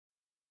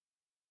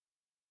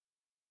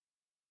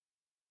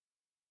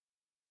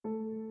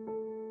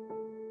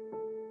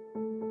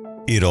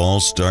It all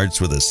starts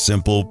with a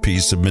simple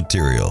piece of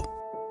material.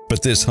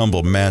 But this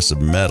humble mass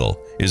of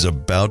metal is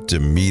about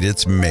to meet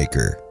its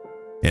maker.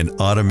 An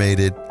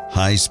automated,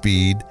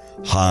 high-speed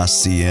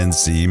Haas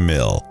CNC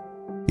mill.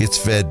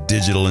 It's fed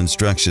digital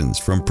instructions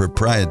from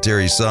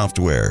proprietary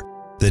software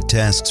that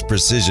tasks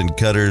precision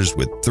cutters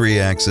with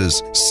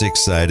 3-axis,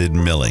 6-sided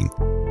milling.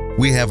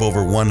 We have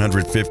over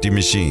 150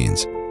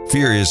 machines,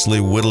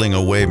 furiously whittling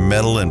away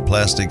metal and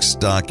plastic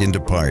stock into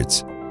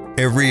parts,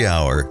 every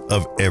hour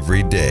of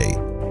every day.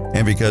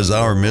 And because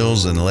our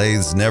mills and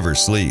lathes never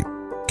sleep,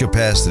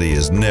 capacity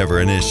is never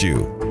an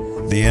issue.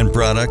 The end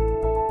product?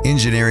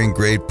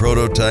 Engineering-grade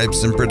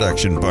prototypes and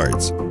production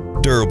parts,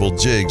 durable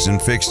jigs and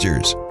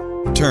fixtures,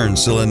 turn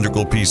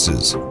cylindrical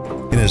pieces,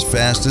 in as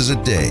fast as a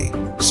day,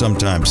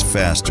 sometimes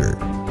faster.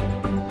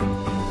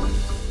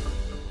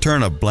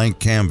 Turn a blank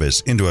canvas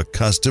into a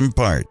custom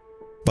part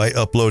by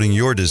uploading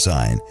your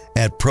design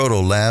at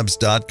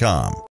protolabs.com.